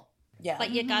hurtful. Yeah.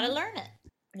 But you got to learn it.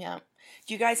 Yeah.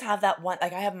 Do you guys have that one?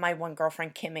 Like, I have my one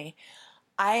girlfriend, Kimmy.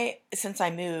 Since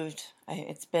I moved,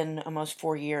 it's been almost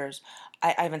 4 years.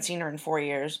 I haven't seen her in 4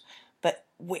 years, but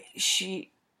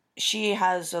she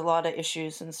has a lot of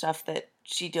issues and stuff that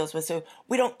she deals with. So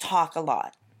we don't talk a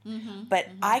lot. Mm-hmm. But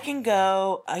I can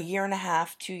go a year and a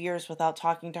half, 2 years without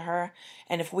talking to her.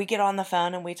 And if we get on the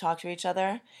phone and we talk to each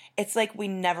other, it's like we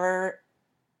never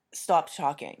stopped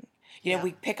talking.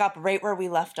 We pick up right where we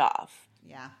left off.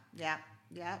 Yeah,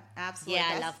 absolutely.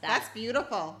 Yeah, I love that. That's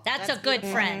beautiful. That's a good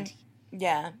friend. Mm-hmm.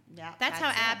 Yeah. Yeah, That's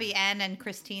how Abby, Ann, and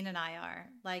Christine and I are.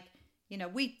 Like,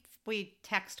 we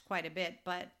text quite a bit,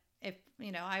 but if,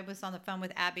 I was on the phone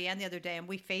with Abby Ann the other day and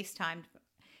we FaceTimed,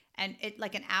 and it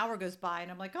like an hour goes by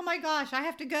and I'm like, oh my gosh, I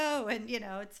have to go. And,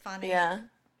 it's funny. Yeah.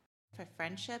 For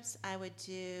friendships,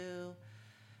 the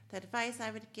advice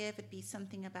I would give would be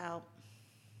something about,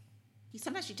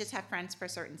 sometimes you just have friends for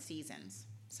certain seasons.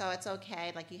 So it's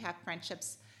okay. Like, you have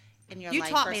friendships in your life. You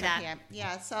taught me that.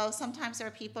 Yeah. So sometimes there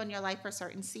are people in your life for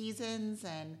certain seasons,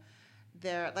 and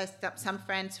there are some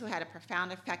friends who had a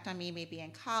profound effect on me, maybe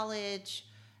in college,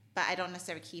 but I don't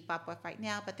necessarily keep up with right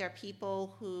now. But there are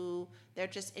people who they're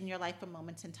just in your life for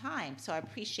moments in time. So I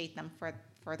appreciate them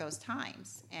for those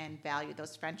times and value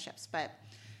those friendships. But,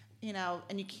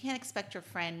 and you can't expect your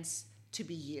friends to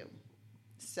be you.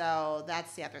 So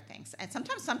that's the other thing. And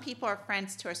sometimes some people are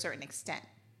friends to a certain extent.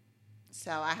 So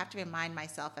I have to remind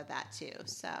myself of that too.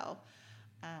 So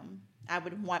I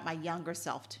would want my younger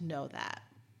self to know that.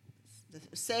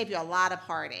 Save you a lot of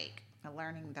heartache and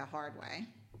learning the hard way.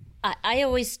 I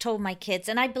always told my kids,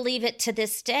 and I believe it to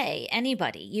this day,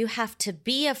 anybody, you have to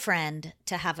be a friend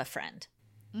to have a friend.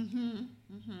 Mm-hmm.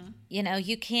 Mm-hmm. You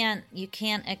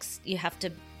have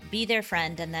to be their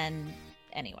friend and then,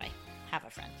 anyway, have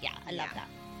a friend. Yeah, I love that.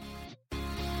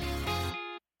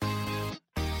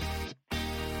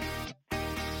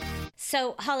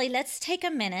 So, Holly, let's take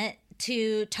a minute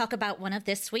to talk about one of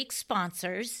this week's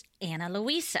sponsors, Ana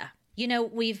Luisa.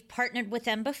 We've partnered with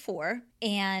them before,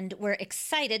 and we're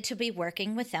excited to be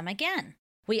working with them again.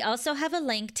 We also have a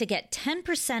link to get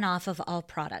 10% off of all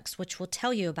products, which we'll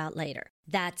tell you about later.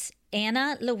 That's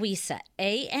Ana Luisa,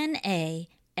 ANALUISA.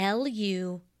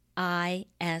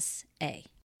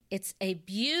 It's a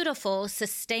beautiful,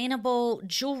 sustainable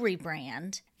jewelry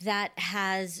brand that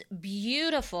has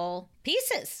beautiful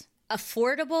pieces.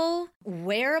 Affordable,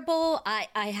 wearable.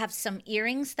 I have some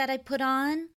earrings that I put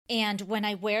on, and when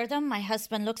I wear them, my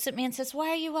husband looks at me and says,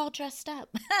 "Why are you all dressed up?"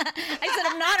 I said,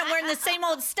 "I'm not. I'm wearing the same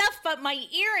old stuff, but my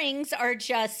earrings are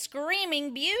just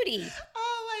screaming beauty."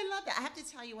 Oh, I love that. I have to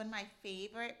tell you, one of my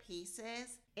favorite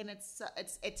pieces, and it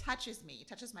touches me. It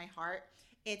touches my heart.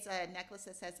 It's a necklace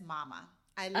that says "Mama."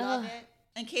 I love it.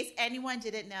 In case anyone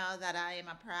didn't know that I am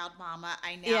a proud mama,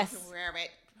 I now can wear it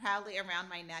proudly around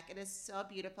my neck. It is so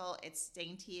beautiful. It's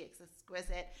dainty. It's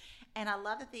exquisite. And I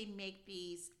love that they make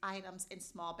these items in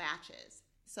small batches.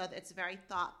 So it's very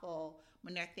thoughtful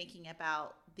when they're thinking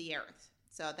about the earth.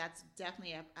 So that's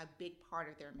definitely a big part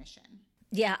of their mission.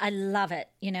 Yeah, I love it.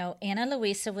 You know, Ana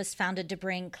Luisa was founded to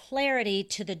bring clarity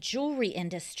to the jewelry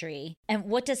industry. And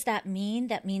what does that mean?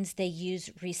 That means they use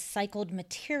recycled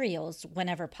materials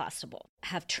whenever possible,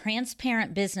 have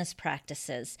transparent business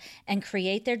practices, and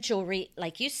create their jewelry,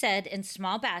 like you said, in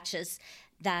small batches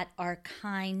that are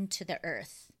kind to the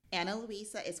earth. Ana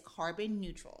Luisa is carbon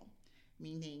neutral,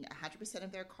 meaning 100%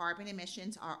 of their carbon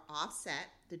emissions are offset.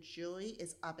 The jewelry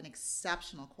is of an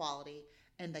exceptional quality,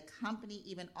 and the company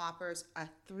even offers a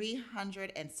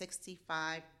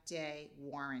 365-day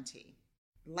warranty.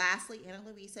 Lastly, Ana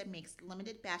Luisa makes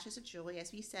limited batches of jewelry,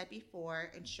 as we said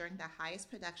before, ensuring the highest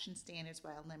production standards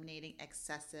while eliminating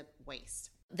excessive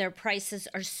waste. Their prices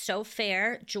are so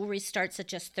fair. Jewelry starts at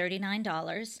just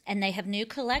 $39, and they have new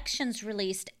collections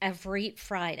released every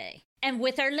Friday. And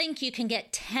with our link, you can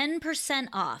get 10%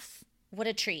 off. What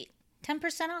a treat.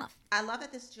 10% off. I love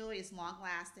that this jewelry is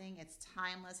long-lasting, it's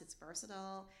timeless, it's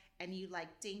versatile, and you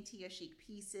like dainty or chic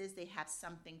pieces, they have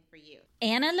something for you.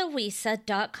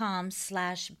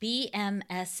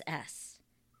 AnaLuisa.com/BMSS.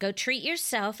 Go treat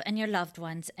yourself and your loved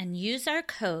ones and use our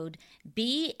code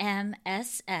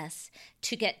BMSS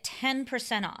to get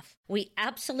 10% off. We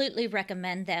absolutely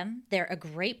recommend them. They're a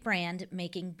great brand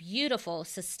making beautiful,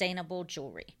 sustainable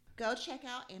jewelry. Go check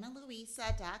out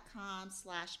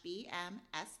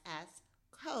AnaLuisa.com/BMSS,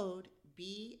 code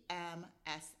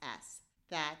BMSS.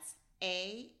 That's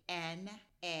ANALUISA.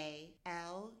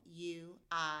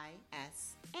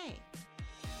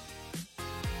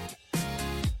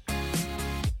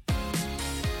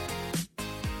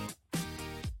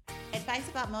 Advice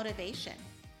about motivation.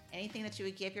 Anything that you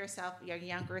would give yourself, your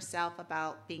younger self,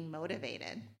 about being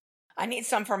motivated? I need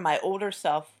some from my older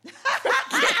self.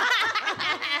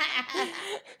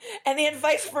 And the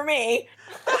advice for me.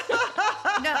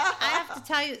 No, I have to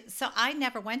tell you, so I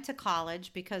never went to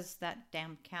college because that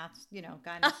damn cat's,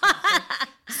 got us.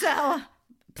 So,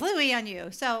 plooey on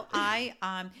you. So I,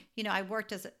 I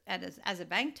worked as a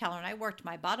bank teller, and I worked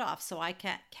my butt off. So I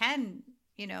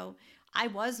I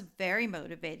was very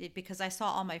motivated because I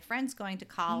saw all my friends going to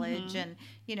college and,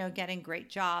 getting great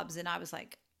jobs. And I was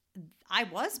like, I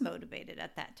was motivated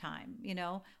at that time,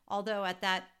 although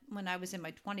when I was in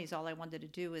my 20s, all I wanted to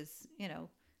do is,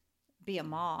 be a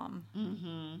mom.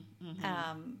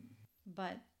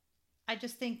 But I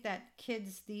just think that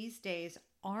kids these days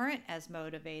aren't as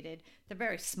motivated. They're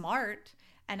very smart.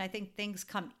 And I think things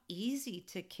come easy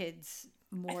to kids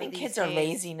more. I think these kids days. are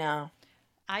lazy now.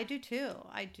 I do too.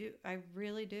 I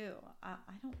really do. I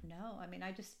don't know. I mean,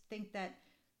 I just think that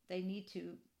they need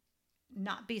to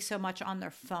not be so much on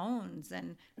their phones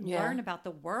and learn about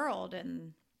the world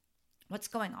and what's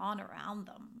going on around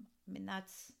them. I mean, I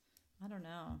don't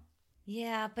know.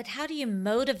 Yeah, but how do you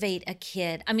motivate a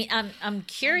kid? I mean, I'm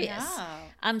curious.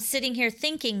 I'm sitting here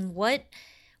thinking what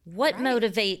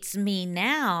motivates me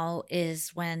now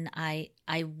is when I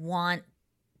want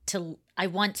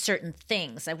certain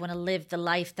things. I want to live the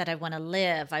life that I want to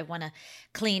live. I want a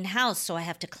clean house, so I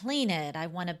have to clean it. I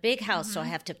want a big house, so I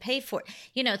have to pay for it.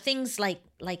 Things like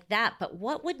that. But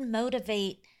what would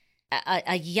motivate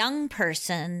a young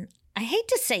person? I hate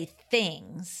to say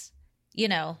things,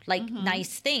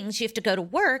 nice things. You have to go to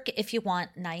work if you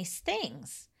want nice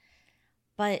things.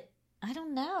 But I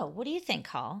don't know. What do you think,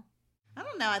 Hall? I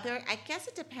don't know. I guess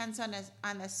it depends on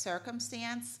the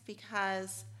circumstance,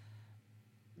 because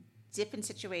different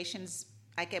situations,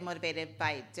 I get motivated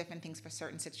by different things for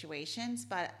certain situations.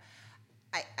 But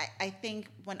I think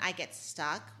when I get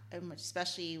stuck,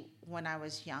 especially when I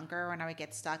was younger, when I would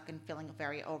get stuck and feeling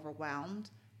very overwhelmed,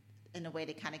 in a way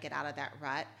to kind of get out of that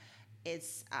rut,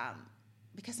 it's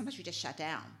because sometimes you just shut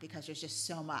down because there's just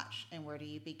so much, and where do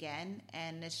you begin?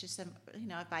 And it's just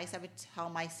advice I would tell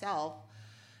myself,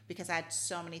 because I had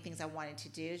so many things I wanted to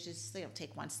do, is just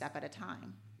take one step at a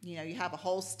time. You have a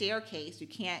whole staircase. You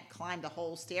can't climb the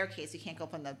whole staircase. You can't go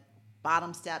from the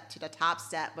bottom step to the top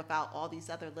step without all these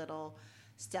other little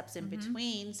steps in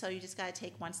between. So you just got to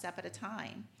take one step at a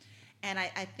time. And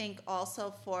I think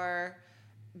also for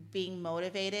being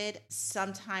motivated,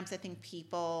 sometimes I think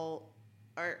people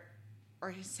are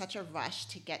in such a rush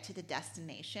to get to the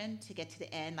destination, to get to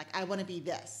the end. Like, I want to be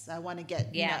this. I want to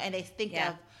get, and they think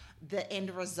of the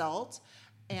end result.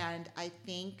 And I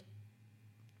think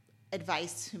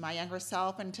advice to my younger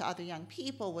self and to other young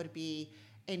people would be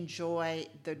enjoy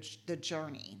the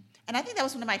journey. And I think that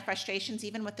was one of my frustrations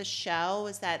even with the show,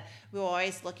 is that we were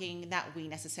always looking, not we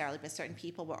necessarily, but certain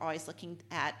people were always looking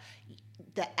at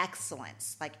the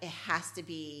excellence. Like, it has to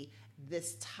be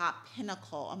this top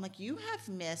pinnacle. I'm like, you have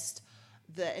missed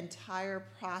the entire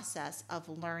process of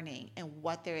learning and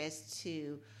what there is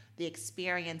to the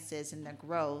experiences and the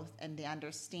growth and the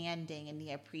understanding and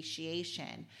the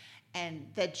appreciation. And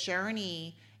the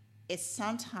journey is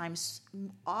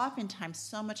oftentimes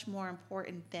so much more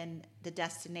important than the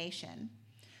destination,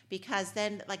 because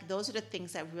then like those are the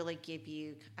things that really give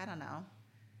you, I don't know,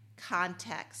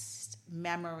 context,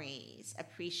 memories,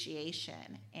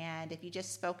 appreciation. And if you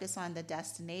just focus on the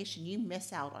destination, you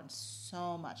miss out on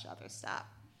so much other stuff.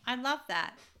 I love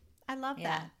that. I love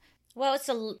that. Well, it's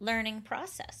a learning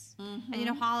process. And you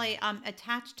know, Holly,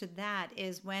 attached to that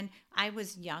is when I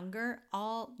was younger,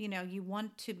 you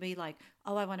want to be like,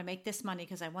 oh, I want to make this money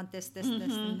because I want this,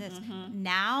 and this.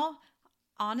 Now,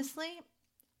 honestly,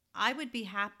 I would be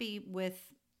happy with,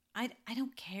 I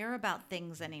don't care about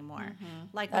things anymore.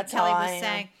 Like what Kelly was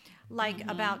saying, like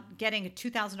about getting a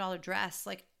 $2,000 dress.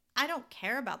 Like, I don't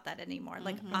care about that anymore.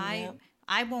 Like, I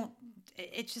won't,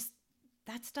 it's just,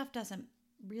 that stuff doesn't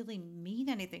really mean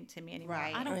anything to me anymore.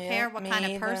 Right. I don't care what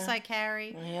kind of purse I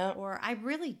carry, or I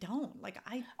really don't. Like,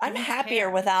 I'm happier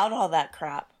without all that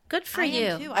crap. Good for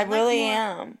you. Too. I really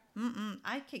am.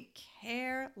 I could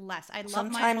care less. I love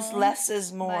Sometimes my home, less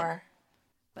is more.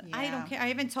 But I don't care.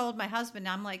 I even told my husband,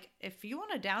 I'm like, if you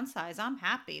want to downsize, I'm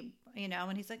happy,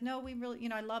 and he's like, no, we really,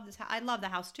 I love this house. I love the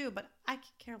house too, but I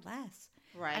could care less.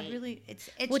 Right. I really, it's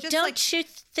well, just don't like, you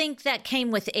think that came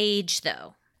with age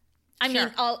though? I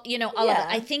mean, all of it.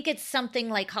 I think it's something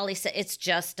like Holly said, it's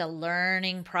just a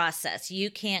learning process. You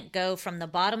can't go from the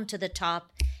bottom to the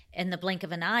top in the blink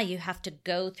of an eye. You have to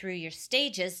go through your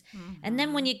stages. And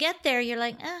then when you get there, you're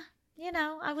like,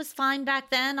 I was fine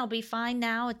back then. I'll be fine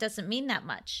now. It doesn't mean that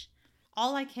much.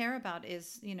 all I care about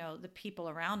is, the people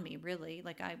around me, really.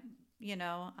 Like I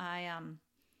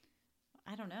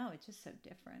don't know. It's just so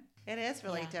different. It is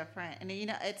really different. And,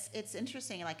 it's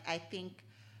interesting. Like, I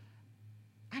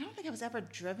don't think I was ever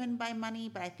driven by money,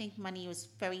 but I think money was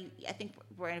I think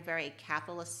we're in a very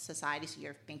capitalist society, so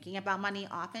you're thinking about money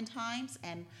oftentimes.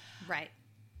 And Right.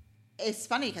 it's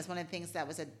funny because one of the things that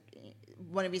was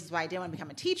one of the reasons why I didn't want to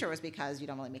become a teacher was because you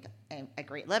don't really make a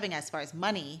great living as far as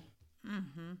money.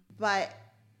 Mm-hmm. But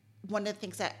one of the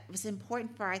things that was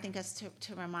important for, I think, us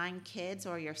to remind kids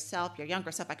or yourself, your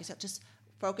younger self, like I said, just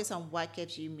focus on what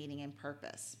gives you meaning and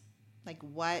purpose. Like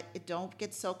don't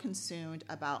get so consumed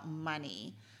about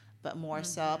money, but more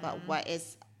so about what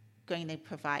is going to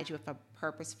provide you with a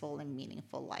purposeful and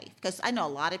meaningful life. Because I know a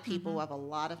lot of people who have a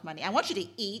lot of money. I want you to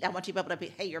eat. I want you to be able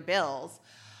to pay your bills,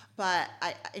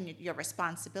 and your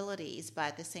responsibilities. But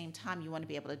at the same time, you want to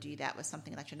be able to do that with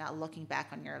something that you're not looking back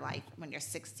on your life when you're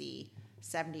 60,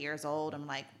 70 years old. I'm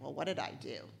like, well, what did I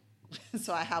do?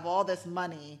 So I have all this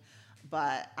money,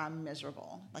 but I'm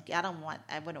miserable. Like, I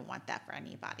wouldn't want that for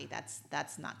anybody.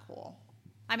 That's not cool.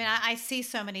 I mean, I see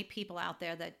so many people out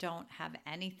there that don't have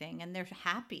anything and they're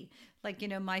happy. Like,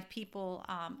 my people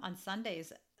on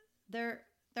Sundays, they're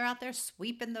out there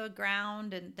sweeping the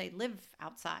ground and they live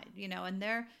outside, and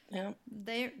they're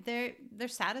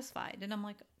satisfied. And I'm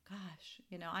like, gosh,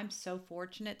 I'm so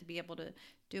fortunate to be able to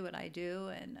do what I do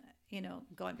and,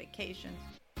 go on vacations.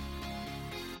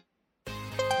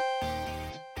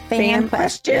 Fan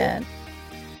question.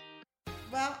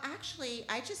 Well, actually,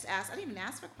 I didn't even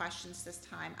ask for questions this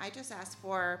time. I just asked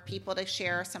for people to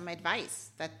share some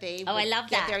advice that they I love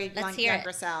give that. their Let's hear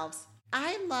younger selves.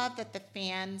 I love that the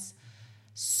fans,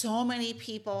 so many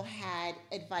people had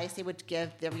advice they would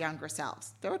give their younger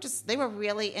selves. They were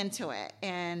really into it.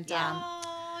 And Yay.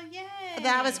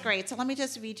 that was great. So let me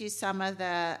just read you some of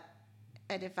the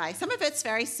advice. Some of it's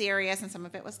very serious and some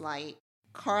of it was light.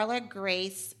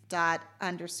 CarlaGrace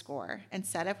 _.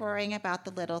 Instead of worrying about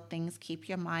the little things, keep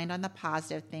your mind on the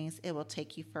positive things. It will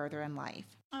take you further in life.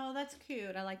 Oh, that's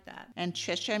cute. I like that. And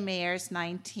Trisha Mayers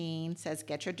 19 says,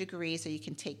 get your degree so you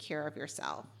can take care of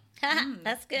yourself.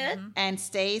 That's good. Mm-hmm. And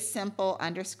Stay Simple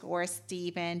 _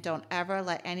 Steven. Don't ever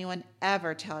let anyone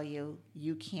ever tell you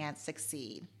you can't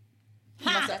succeed.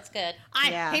 That's good.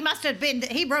 He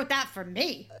wrote that for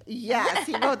me. Yes,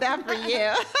 he wrote that for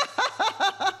you.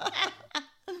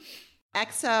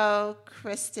 XO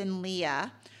Kristen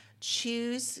Leah.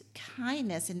 Choose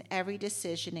kindness in every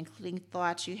decision, including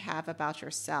thoughts you have about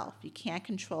yourself. You can't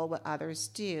control what others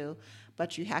do,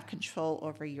 but you have control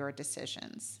over your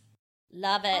decisions.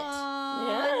 Love it. Oh,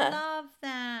 I love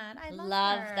that. I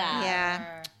love her. that.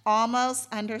 Yeah. Almost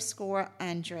 _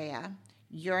 Andrea.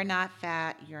 You're not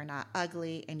fat, you're not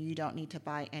ugly, and you don't need to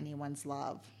buy anyone's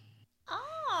love.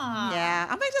 Oh. Yeah.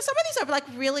 I'm like, some of these are like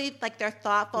really like they're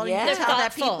thoughtful. Yeah. You can tell They're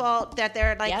that thoughtful. that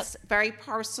they're like Yep. very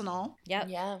personal. Yep.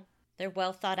 Yeah. They're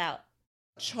well thought out.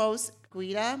 Chose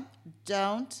Guida,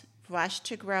 don't rush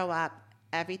to grow up.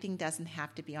 Everything doesn't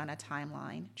have to be on a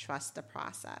timeline. Trust the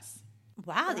process.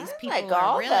 Wow, these people like are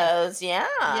all really. those, yeah.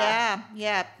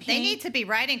 Yeah. They need to be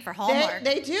writing for Hallmark.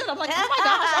 They do. And I'm like, oh my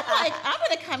gosh. I'm like, I'm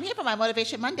going to come here for my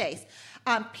Motivation Mondays.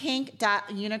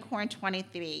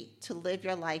 Pink.unicorn23 to live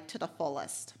your life to the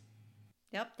fullest.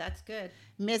 Yep, that's good.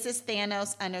 Mrs.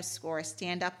 Thanos _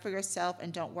 stand up for yourself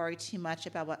and don't worry too much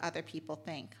about what other people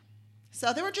think.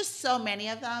 So there were just so many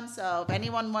of them. So if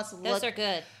anyone wants to Those are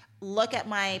good. look at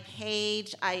my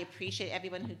page, I appreciate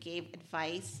everyone who gave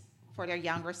advice for their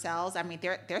younger selves. I mean,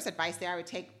 there's advice there I would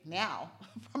take now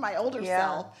for my older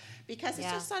self, because it's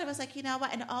just thought it was like, you know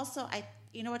what? And also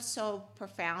you know what's so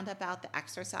profound about the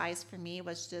exercise for me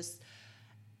was just,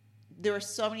 there were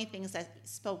so many things that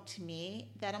spoke to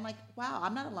me that I'm like, wow,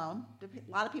 I'm not alone. There are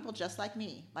a lot of people just like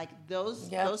me. Like those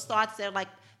thoughts, they're like,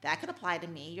 that could apply to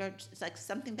me. It's like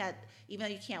something that, even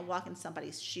though you can't walk in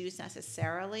somebody's shoes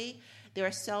necessarily, there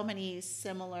are so many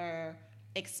similar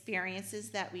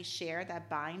experiences that we share that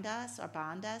bond us,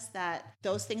 that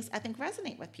those things I think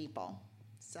resonate with people.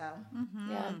 So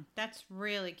Yeah. That's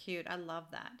really cute. I love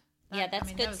that. Yeah,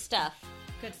 that's good stuff.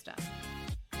 Good stuff.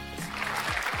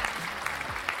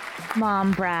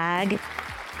 Mom brag.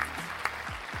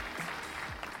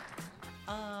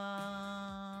 Let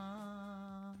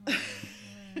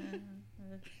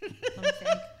me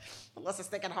think. Alyssa's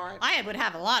thinking hard. I would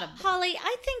have a lot of. Holly,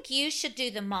 I think you should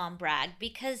do the mom brag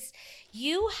because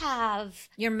you have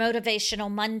your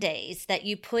motivational Mondays that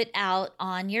you put out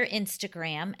on your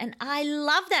Instagram, and I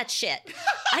love that shit.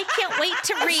 I can't wait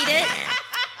to read it.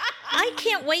 I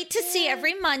can't wait to see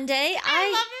every Monday.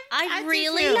 I love it. I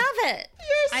really love it.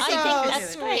 You're I so think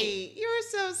that's sweet. great. You're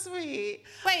so sweet.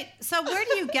 Wait, so where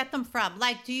do you get them from?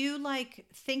 Like, do you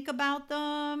think about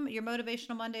them, your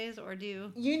motivational Mondays, or do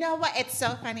you? You know what? It's so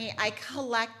funny. I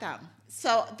collect them.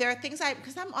 So there are things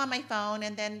because I'm on my phone,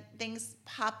 and then things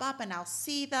pop up and I'll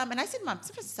see them. And I see them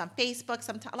sometimes on Facebook,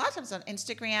 a lot of times on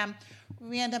Instagram,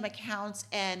 random accounts.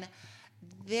 And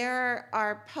there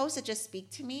are posts that just speak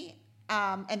to me.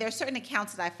 And there are certain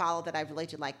accounts that I follow that I really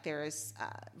do like. There's,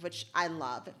 which I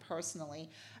love personally.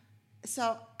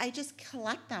 So I just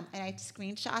collect them and I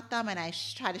screenshot them and I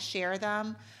try to share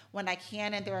them when I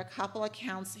can. And there are a couple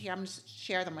accounts here. I'm just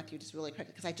share them with you just really quick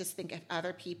because I just think if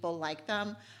other people like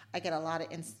them, I get a lot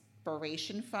of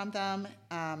inspiration from them.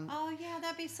 Oh yeah,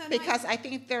 that'd be so nice. Because I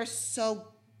think they're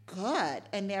so good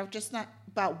and they're just not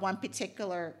about one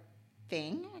particular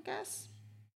thing, I guess.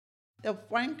 The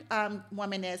one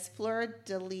woman is Fleur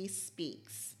de Lis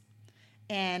Speaks,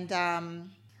 and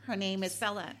her name is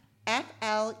Spell that.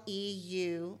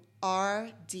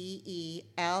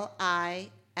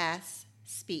 FLEURDELIS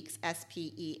Speaks,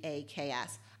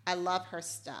 SPEAKS. I love her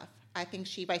stuff. I think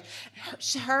she writes.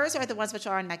 Hers are the ones which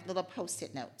are on like little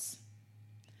Post-it notes.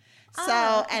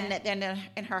 So, and then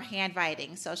in her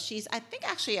handwriting. So she's, I think,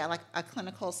 actually like a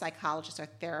clinical psychologist or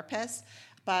therapist.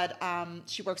 But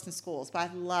she works in schools.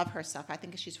 But I love her stuff. I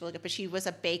think she's really good. But she was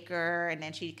a baker, and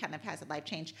then she kind of has a life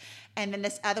change. And then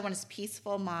this other one is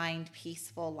Peaceful Mind,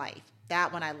 Peaceful Life.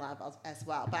 That one I love as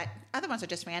well. But other ones are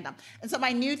just random. And so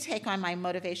my new take on my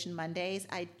Motivation Mondays,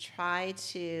 I've done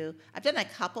it a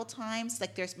couple times.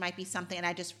 Like there might be something, and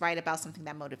I just write about something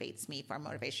that motivates me for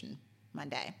Motivation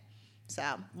Monday. So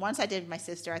once I did my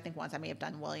sister. I think once I may have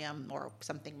done William or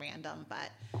something random, but...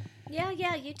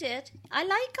 Yeah, you did. I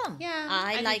like them. Yeah,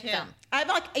 I like them. I'm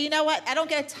like, you know what? I don't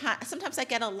get a ton. Sometimes I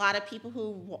get a lot of people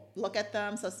who look at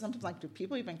them. So sometimes like, do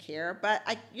people even care? But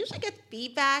I usually get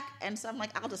feedback, and so I'm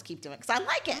like, I'll just keep doing it because I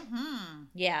like it. Mm-hmm.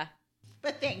 Yeah.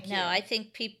 But thank you. No, I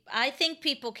think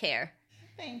people care.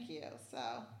 Thank you.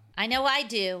 So. I know I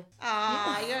do.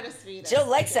 Aw, you're the sweetest. Jill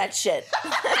likes that shit.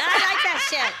 I like that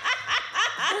shit.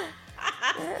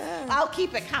 I'll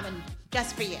keep it coming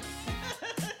just for you.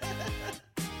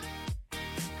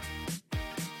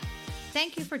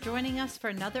 Thank you for joining us for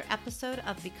another episode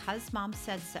of Because Mom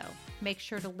Said So. Make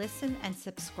sure to listen and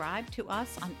subscribe to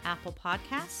us on Apple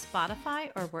Podcasts, Spotify,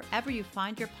 or wherever you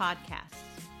find your podcasts.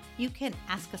 You can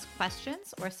ask us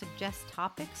questions or suggest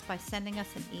topics by sending us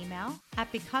an email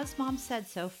at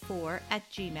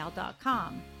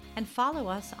becausemomsaidso4@gmail.com and follow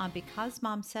us on Because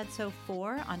Mom Said So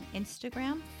 4 on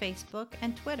Instagram, Facebook,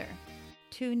 and Twitter.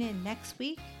 Tune in next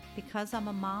week because I'm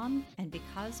a mom and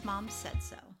because Mom said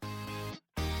so.